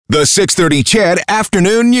The 6:30 CHED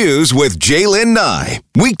Afternoon News with Jaylen Nye.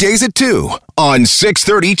 Weekdays at 2 on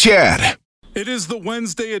 6:30 CHED. It is the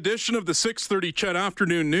Wednesday edition of the 6:30 CHED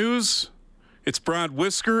Afternoon News. It's Brad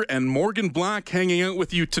Whisker and Morgan Black hanging out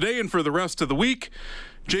with you today and for the rest of the week.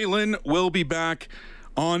 Jaylen will be back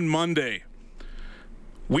on Monday.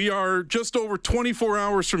 We are just over 24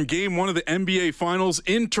 hours from Game 1 of the NBA Finals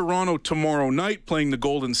in Toronto tomorrow night, playing the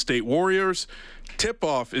Golden State Warriors.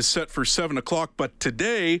 Tip-off is set for 7 o'clock, but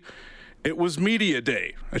today it was Media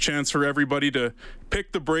Day, a chance for everybody to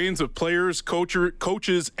pick the brains of players,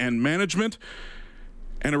 coaches, and management.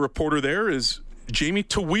 And a reporter there is Jamie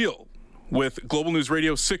Tawil with Global News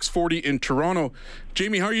Radio 640 in Toronto.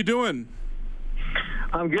 Jamie, how are you doing?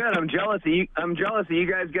 I'm good. I'm jealous that you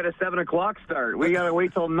guys get a 7 o'clock start. We got to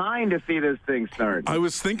wait till 9 to see this thing start. I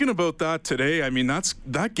was thinking about that today. I mean,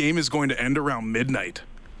 that game is going to end around midnight.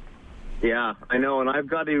 Yeah, I know. And I've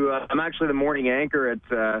got to, I'm actually the morning anchor at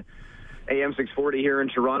AM 640 here in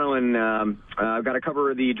Toronto, and I've got to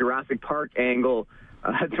cover the Jurassic Park angle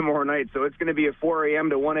tomorrow night. So it's going to be a 4 a.m.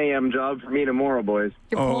 to 1 a.m. job for me tomorrow, boys.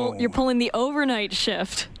 You're pulling the overnight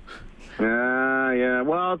shift. Yeah.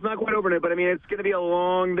 Well, it's not quite overnight, but I mean, it's going to be a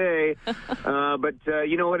long day. But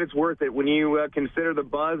you know what? It's worth it when you consider the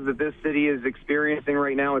buzz that this city is experiencing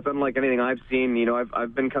right now. It's unlike anything I've seen. You know,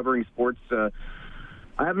 I've been covering sports.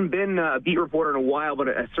 I haven't been a beat reporter in a while, but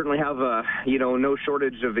I certainly have, no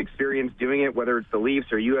shortage of experience doing it, whether it's the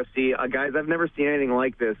Leafs or UFC. Guys, I've never seen anything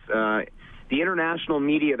like this. The international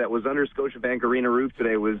media that was under Scotiabank Arena roof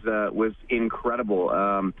today was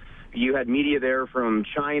incredible. You had media there from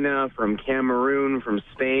China, from Cameroon, from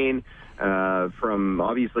Spain, from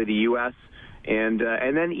obviously the U.S., and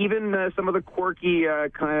then even some of the quirky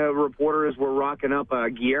kind of reporters were rocking up.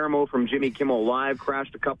 Guillermo from Jimmy Kimmel Live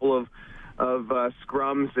crashed a couple of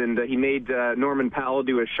scrums, and he made Norman Powell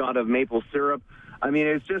do a shot of maple syrup. I mean,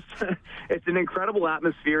 it's just, it's an incredible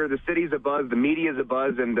atmosphere. The city's abuzz, the media's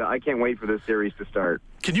abuzz, and I can't wait for this series to start.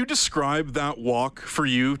 Can you describe that walk for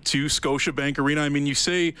you to Scotiabank Arena? I mean, you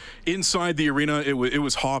say inside the arena it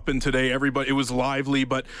was hopping today. Everybody, it was lively.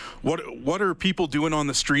 But what are people doing on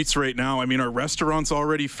the streets right now? I mean, are restaurants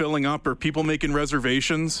already filling up? Are people making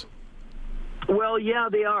reservations? Well, yeah,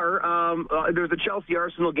 they are. There's a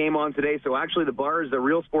Chelsea-Arsenal game on today, so actually the bars, the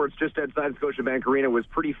Real Sports just outside Scotiabank Arena was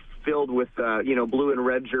pretty filled with, blue and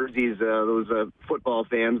red jerseys, those football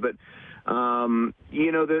fans. But,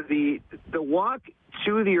 the walk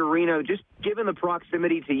to the arena, just given the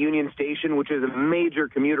proximity to Union Station, which is a major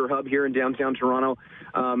commuter hub here in downtown Toronto,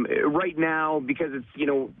 right now, because it's,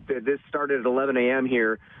 this started at 11 a.m.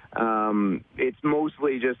 here, it's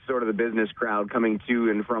mostly just sort of the business crowd coming to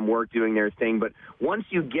and from work doing their thing. But once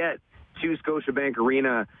you get to Scotiabank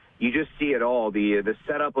Arena, you just see it all. The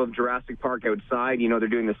setup of Jurassic Park outside, they're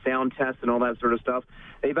doing the sound test and all that sort of stuff.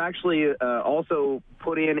 They've actually also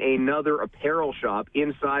put in another apparel shop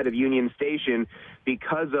inside of Union Station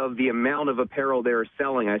because of the amount of apparel they're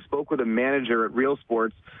selling. I spoke with a manager at Real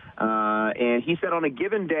Sports, and he said on a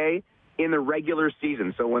given day, in the regular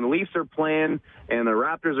season. So when the Leafs are playing and the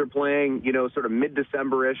Raptors are playing, sort of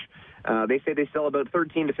mid-December-ish, they say they sell about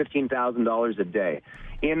 $13,000 to $15,000 a day.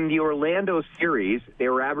 In the Orlando series, they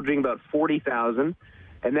were averaging about $40,000.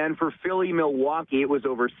 And then for Philly-Milwaukee, it was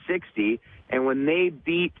over $60,000. And when they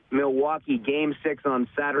beat Milwaukee Game 6 on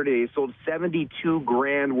Saturday, they sold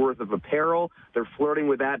 $72,000 worth of apparel. They're flirting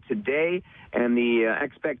with that today. And the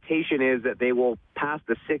expectation is that they will pass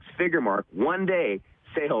the six-figure mark one day.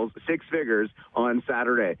 Sales 6 figures on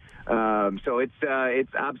Saturday. So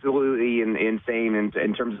it's absolutely insane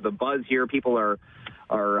in terms of the buzz here. People are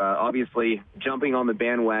obviously jumping on the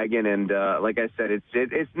bandwagon, and like I said,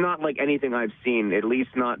 it's not like anything I've seen, at least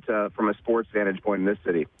not from a sports vantage point in this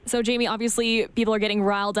city. So Jamie, obviously people are getting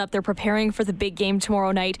riled up. They're preparing for the big game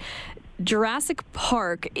tomorrow night. Jurassic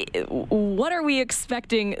Park, what are we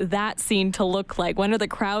expecting that scene to look like? When are the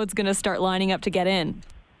crowds going to start lining up to get in?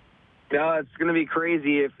 No, it's going to be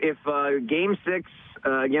crazy. If Game 6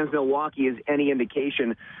 against Milwaukee is any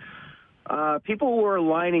indication, people were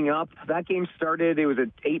lining up. That game started, it was at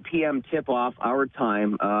 8 p.m. tip-off, our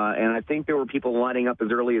time, and I think there were people lining up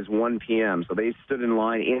as early as 1 p.m., so they stood in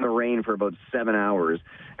line in the rain for about 7 hours.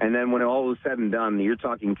 And then when it all was said and done, you're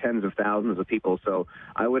talking tens of thousands of people, so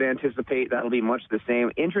I would anticipate that'll be much the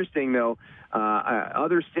same. Interesting, though,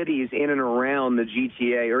 other cities in and around the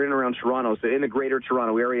GTA, or in and around Toronto, so in the greater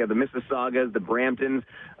Toronto area, the Mississaugas, the Bramptons,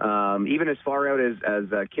 even as far out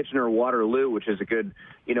as Kitchener-Waterloo, which is a good,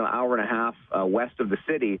 hour and a half west of the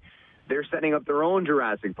city, they're setting up their own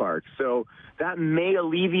Jurassic Park. So that may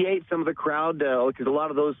alleviate some of the crowd, because a lot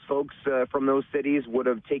of those folks from those cities would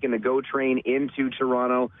have taken the GO train into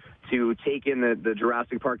Toronto to take in the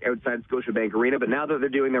Jurassic Park outside Scotiabank Arena. But now that they're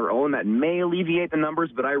doing their own, that may alleviate the numbers,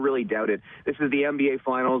 but I really doubt it. This is the NBA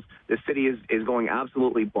Finals. The city is going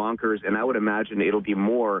absolutely bonkers, and I would imagine it'll be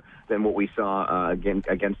more than what we saw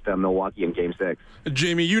against Milwaukee in Game 6.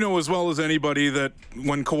 Jamie, you know as well as anybody that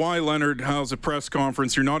when Kawhi Leonard has a press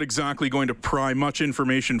conference, you're not exactly going to pry much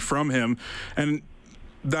information from him. And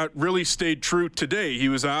that really stayed true today. He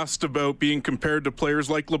was asked about being compared to players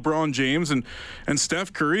like LeBron James and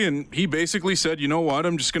Steph Curry, and he basically said, you know what,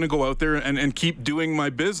 I'm just going to go out there and keep doing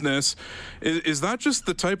my business. Is that just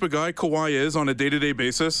the type of guy Kawhi is on a day-to-day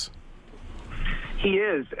basis? He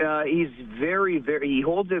is. He's very, very. He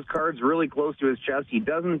holds his cards really close to his chest. He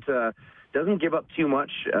doesn't give up too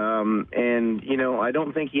much, and I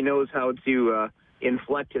don't think he knows how to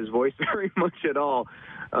inflect his voice very much at all.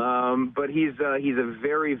 But he's a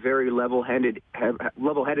very, very level-headed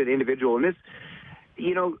individual. And this,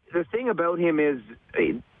 the thing about him is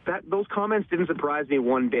that those comments didn't surprise me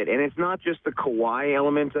one bit. And it's not just the Kawhi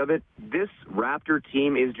element of it. This Raptor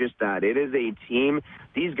team is just that. It is a team.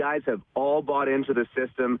 These guys have all bought into the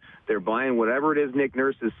system. They're buying whatever it is Nick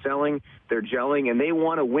Nurse is selling. They're gelling, and they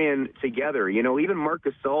want to win together. Even Marc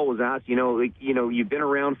Gasol was asked, you've been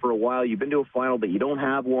around for a while. You've been to a final, but you don't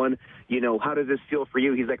have one. How does this feel for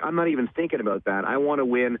you? He's like, I'm not even thinking about that. I want to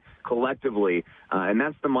win collectively, and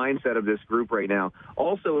that's the mindset of this group right now.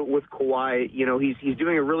 Also, with Kawhi, he's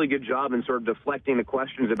doing a really good job in sort of deflecting the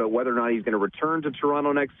questions about whether or not he's going to return to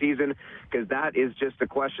Toronto next season, because that is just a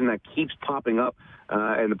question that keeps popping up.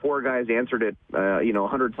 And the poor guy's answered it,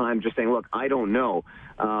 100 times, just saying, look, I don't know.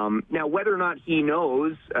 Now, whether or not he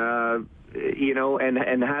knows,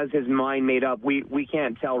 and has his mind made up, we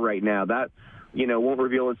can't tell right now. That, won't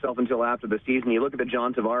reveal itself until after the season. You look at the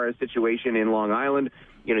John Tavares situation in Long Island,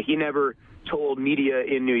 he never told media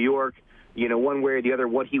in New York, one way or the other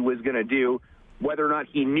what he was going to do. Whether or not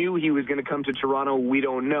he knew he was going to come to Toronto, we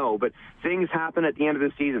don't know. But things happen at the end of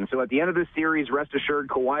the season. So at the end of the series, rest assured,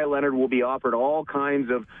 Kawhi Leonard will be offered all kinds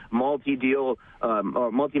of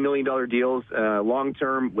multi-million-dollar deals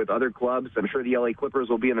long-term with other clubs. I'm sure the LA Clippers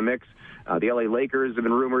will be in the mix. The LA Lakers have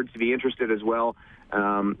been rumored to be interested as well.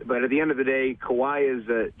 But at the end of the day, Kawhi is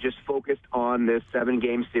just focused on this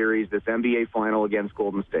 7-game series, this NBA final against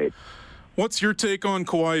Golden State. What's your take on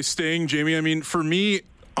Kawhi staying, Jamie? I mean, for me,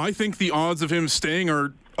 I think the odds of him staying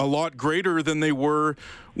are a lot greater than they were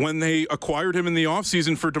when they acquired him in the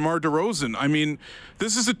offseason for DeMar DeRozan. I mean,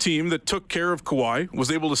 this is a team that took care of Kawhi, was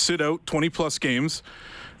able to sit out 20-plus games.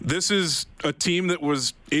 This is a team that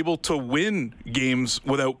was able to win games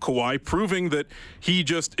without Kawhi, proving that he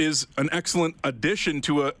just is an excellent addition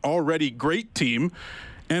to an already great team,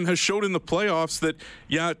 and has showed in the playoffs that,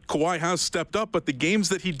 yeah, Kawhi has stepped up, but the games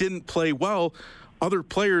that he didn't play well, other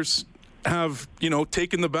players have,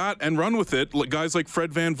 taken the bat and run with it, guys like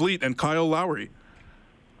Fred VanVleet and Kyle Lowry.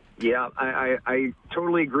 Yeah, I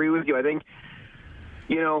totally agree with you. I think,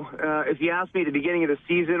 if you asked me at the beginning of the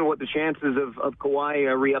season what the chances of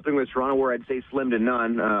Kawhi re-upping with Toronto were, I'd say slim to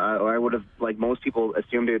none. I would have, like most people,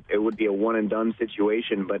 assumed it would be a one-and-done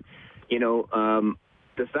situation. But,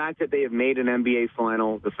 the fact that they have made an NBA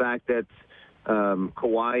final, the fact that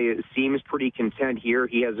Kawhi seems pretty content here.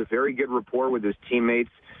 He has a very good rapport with his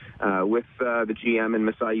teammates, with the GM and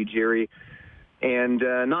Masai Ujiri. And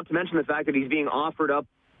not to mention the fact that he's being offered up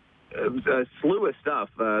a slew of stuff.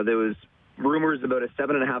 There was rumors about a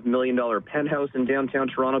 $7.5 million penthouse in downtown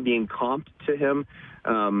Toronto being comped to him.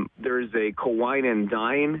 There's a Kawhi and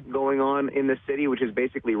Dine going on in the city, which is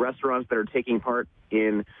basically restaurants that are taking part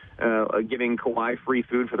in giving Kawhi free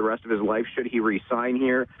food for the rest of his life should he re-sign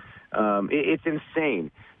here. It's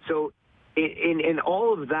insane. So in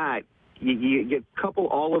all of that, you couple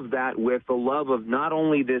all of that with the love of not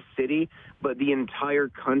only this city, but the entire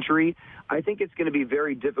country. I think it's going to be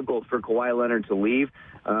very difficult for Kawhi Leonard to leave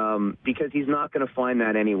because he's not going to find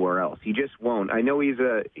that anywhere else. He just won't. I know he's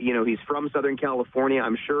from Southern California.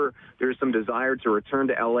 I'm sure there's some desire to return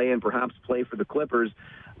to LA and perhaps play for the Clippers.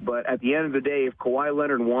 But at the end of the day, if Kawhi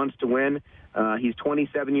Leonard wants to win, he's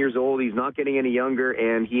 27 years old. He's not getting any younger,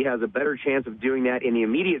 and he has a better chance of doing that in the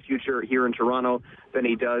immediate future here in Toronto than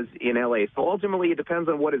he does in LA. So ultimately, it depends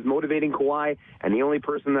on what is motivating Kawhi, and the only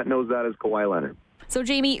person that knows that is Kawhi Leonard. So,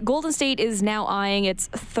 Jamie, Golden State is now eyeing its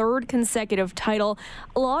 3rd consecutive title.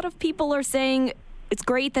 A lot of people are saying it's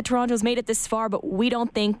great that Toronto's made it this far, but we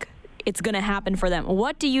don't think it's going to happen for them.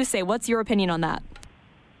 What do you say? What's your opinion on that?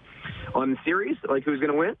 On the series? Like who's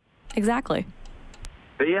going to win? Exactly.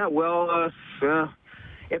 Yeah, well,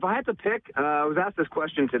 if I had to pick, I was asked this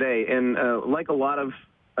question today, and like a lot of,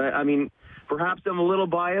 perhaps I'm a little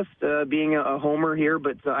biased being a homer here,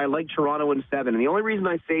 but I like Toronto in 7. And the only reason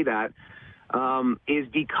I say that is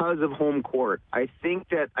because of home court. I think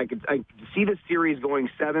that I could see the series going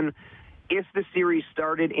 7. If the series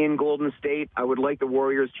started in Golden State, I would like the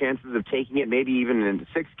Warriors' chances of taking it maybe even into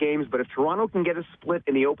 6 games. But if Toronto can get a split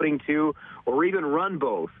in the opening 2 or even run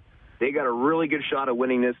both, they got a really good shot at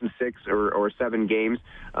winning this in 6 or 7 games.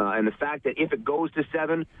 And the fact that if it goes to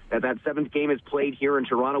 7, that 7th game is played here in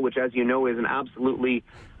Toronto, which, as you know, is an absolutely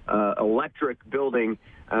electric building,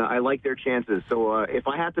 I like their chances. So if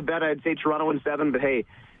I had to bet, I'd say Toronto in 7. But, hey,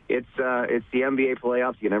 it's the NBA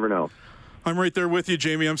playoffs. You never know. I'm right there with you,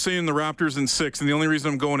 Jamie. I'm saying the Raptors in 6, and the only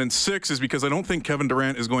reason I'm going in 6 is because I don't think Kevin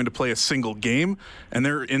Durant is going to play a single game, and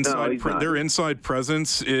their inside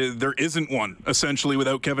presence, there isn't one, essentially,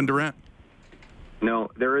 without Kevin Durant. No,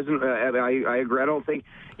 there isn't. I agree. I don't think,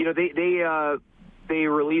 they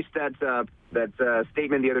released that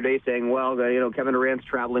statement the other day saying, well, Kevin Durant's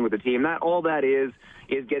traveling with the team. All that is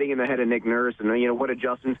getting in the head of Nick Nurse and, what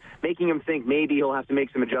adjustments, making him think maybe he'll have to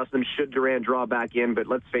make some adjustments should Durant draw back in. But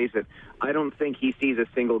let's face it, I don't think he sees a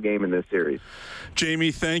single game in this series.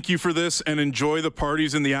 Jamie, thank you for this, and enjoy the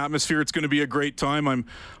parties and the atmosphere. It's going to be a great time. I'm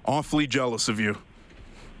awfully jealous of you.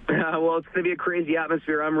 Well, it's going to be a crazy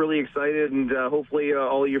atmosphere. I'm really excited, and hopefully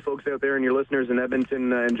all of your folks out there and your listeners in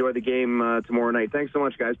Edmonton enjoy the game tomorrow night. Thanks so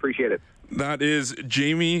much, guys. Appreciate it. That is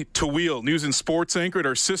Jamie Tawil, news and sports anchor at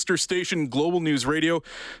our sister station, Global News Radio,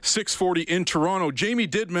 640 in Toronto. Jamie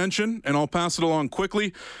did mention, and I'll pass it along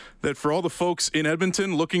quickly, that for all the folks in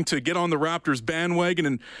Edmonton looking to get on the Raptors bandwagon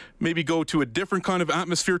and maybe go to a different kind of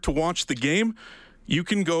atmosphere to watch the game, you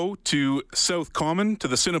can go to South Common, to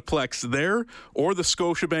the Cineplex there, or the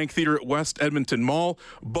Scotiabank Theatre at West Edmonton Mall.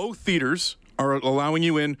 Both theaters are allowing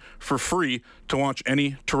you in for free to watch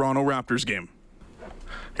any Toronto Raptors game.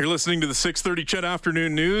 You're listening to the 6:30 CHED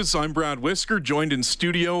Afternoon News. I'm Brad Whisker, joined in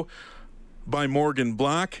studio by Morgan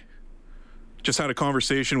Black. Just had a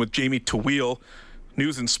conversation with Jamie Tawil,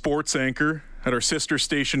 news and sports anchor at our sister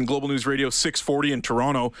station, Global News Radio 640 in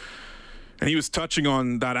Toronto. And he was touching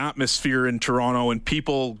on that atmosphere in Toronto and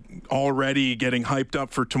people already getting hyped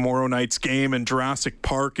up for tomorrow night's game. And Jurassic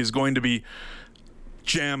Park is going to be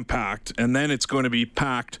jam-packed. And then it's going to be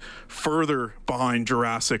packed further behind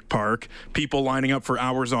Jurassic Park. People lining up for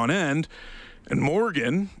hours on end. And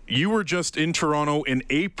Morgan, you were just in Toronto in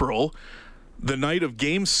April, the night of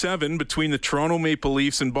Game 7 between the Toronto Maple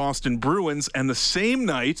Leafs and Boston Bruins. And the same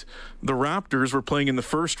night, the Raptors were playing in the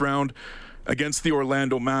first round against the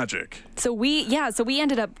Orlando Magic. So we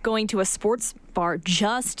ended up going to a sports bar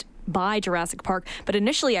just by Jurassic Park. But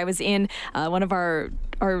initially I was in one of our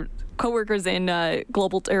coworkers in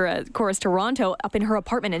Chorus Toronto up in her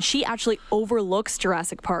apartment, and she actually overlooks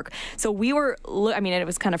Jurassic Park. So we were, it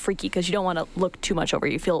was kind of freaky because you don't want to look too much over.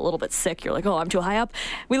 You feel a little bit sick. You're like, oh, I'm too high up.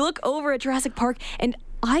 We look over at Jurassic Park, and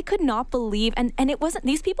I could not believe, and it wasn't,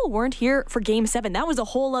 these people weren't here for Game 7. That was a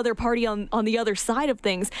whole other party on the other side of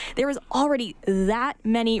things. There was already that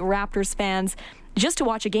many Raptors fans just to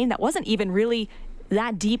watch a game that wasn't even really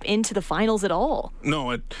that deep into the finals at all.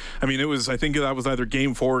 No, I think that was either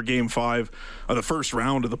Game 4 or Game 5 of the first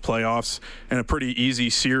round of the playoffs, and a pretty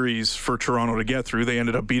easy series for Toronto to get through. They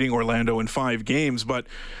ended up beating Orlando in 5 games, but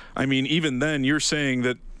even then, you're saying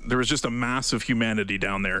that there was just a massive humanity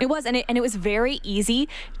down there. It was, and it was very easy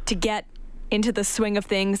to get into the swing of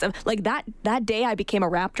things. Like that day I became a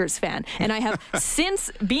Raptors fan, and I have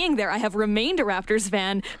since being there, I have remained a Raptors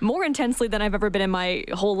fan more intensely than I've ever been in my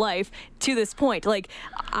whole life to this point. Like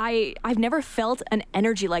I've never felt an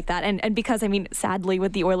energy like that, and because sadly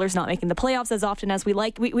with the Oilers not making the playoffs as often as we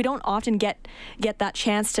like, we don't often get that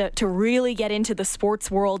chance to really get into the sports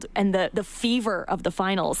world and the fever of the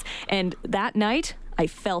finals. And that night I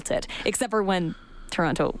felt it, except for when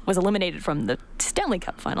Toronto was eliminated from the Stanley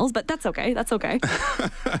Cup Finals, but that's okay. That's okay.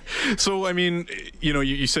 So,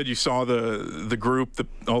 you said you saw the group,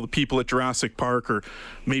 all the people at Jurassic Park, or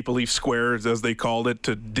Maple Leaf Square, as they called it,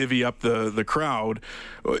 to divvy up the crowd.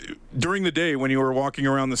 During the day when you were walking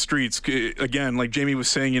around the streets, again, like Jamie was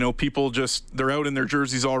saying, people they're out in their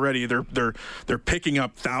jerseys already. They're picking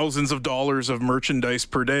up thousands of dollars of merchandise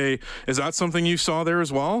per day. Is that something you saw there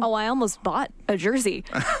as well? Oh, I almost bought a jersey.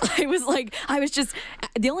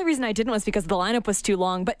 The only reason I didn't was because the lineup was too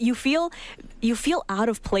long, but you feel out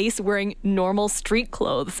of place wearing normal street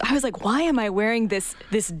clothes. I was like, why am I wearing this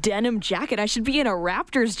denim jacket? I should be in a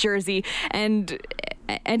Raptors jersey. And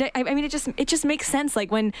it just makes sense.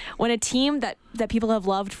 Like when a team that people have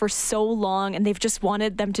loved for so long and they've just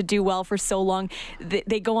wanted them to do well for so long,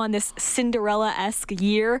 they go on this Cinderella-esque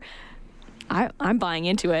year. I'm buying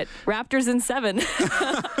into it. Raptors in 7.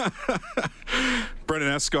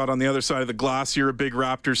 Brendan Escott on the other side of the glass. You're a big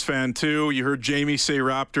Raptors fan too. You heard Jamie say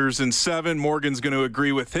Raptors in 7. Morgan's going to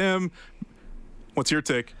agree with him. What's your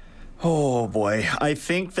take? Oh, boy. I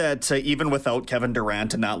think that even without Kevin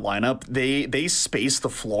Durant in that lineup, they space the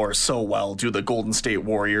floor so well to the Golden State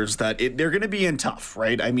Warriors that they're going to be in tough,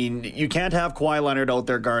 right? I mean, you can't have Kawhi Leonard out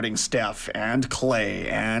there guarding Steph and Clay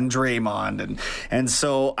and Draymond. And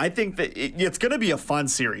so I think that it's going to be a fun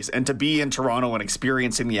series. And to be in Toronto and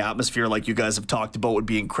experiencing the atmosphere like you guys have talked about would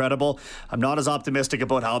be incredible. I'm not as optimistic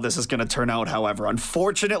about how this is going to turn out, however.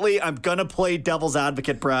 Unfortunately, I'm going to play devil's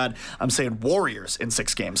advocate, Brad. I'm saying Warriors in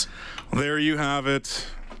 6 games. There you have it.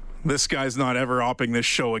 This guy's not ever opping this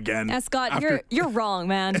show again. Scott, you're wrong,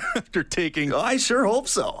 man. After taking... I sure hope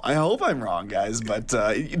so. I hope I'm wrong, guys. But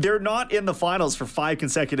they're not in the finals for 5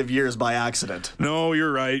 consecutive years by accident. No,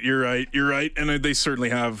 you're right. And they certainly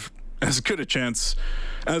have as good a chance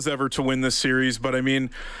as ever to win this series. But, I mean,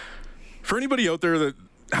 for anybody out there that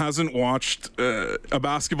hasn't watched a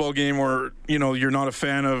basketball game, or, you know, you're not a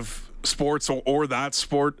fan of sports or that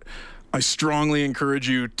sport, I strongly encourage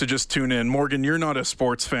you to just tune in. Morgan, you're not a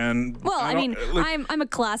sports fan. Well, I'm a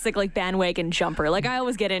classic bandwagon jumper. I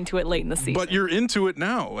always get into it late in the season. But you're into it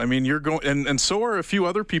now. I mean, you're going, and so are a few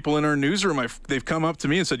other people in our newsroom. They've come up to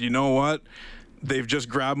me and said, you know what? They've just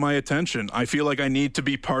grabbed my attention. I feel like I need to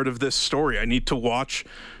be part of this story. I need to watch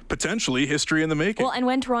potentially history in the making. Well, and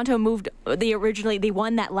when Toronto moved, they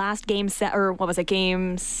won that last game set, or what was it,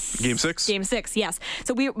 Game 6? Game 6, yes.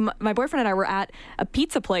 So my boyfriend and I were at a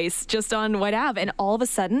pizza place just on White Ave, and all of a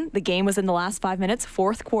sudden, the game was in the last 5 minutes,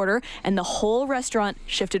 fourth quarter, and the whole restaurant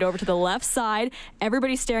shifted over to the left side.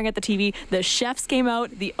 Everybody's staring at the TV. The chefs came out,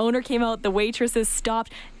 the owner came out, the waitresses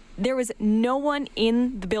stopped. There was no one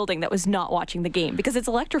in the building that was not watching the game because it's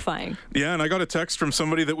electrifying. Yeah, and I got a text from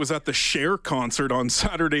somebody that was at the Cher concert on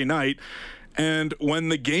Saturday night, and when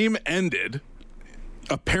the game ended,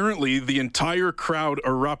 apparently the entire crowd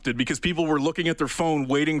erupted because people were looking at their phone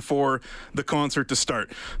waiting for the concert to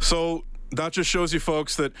start. So that just shows you,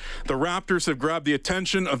 folks, that the Raptors have grabbed the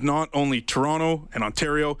attention of not only Toronto and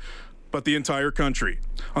Ontario, but the entire country.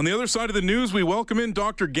 On the other side of the news, we welcome in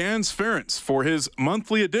Dr. Gans Ference for his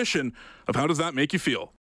monthly edition of How Does That Make You Feel?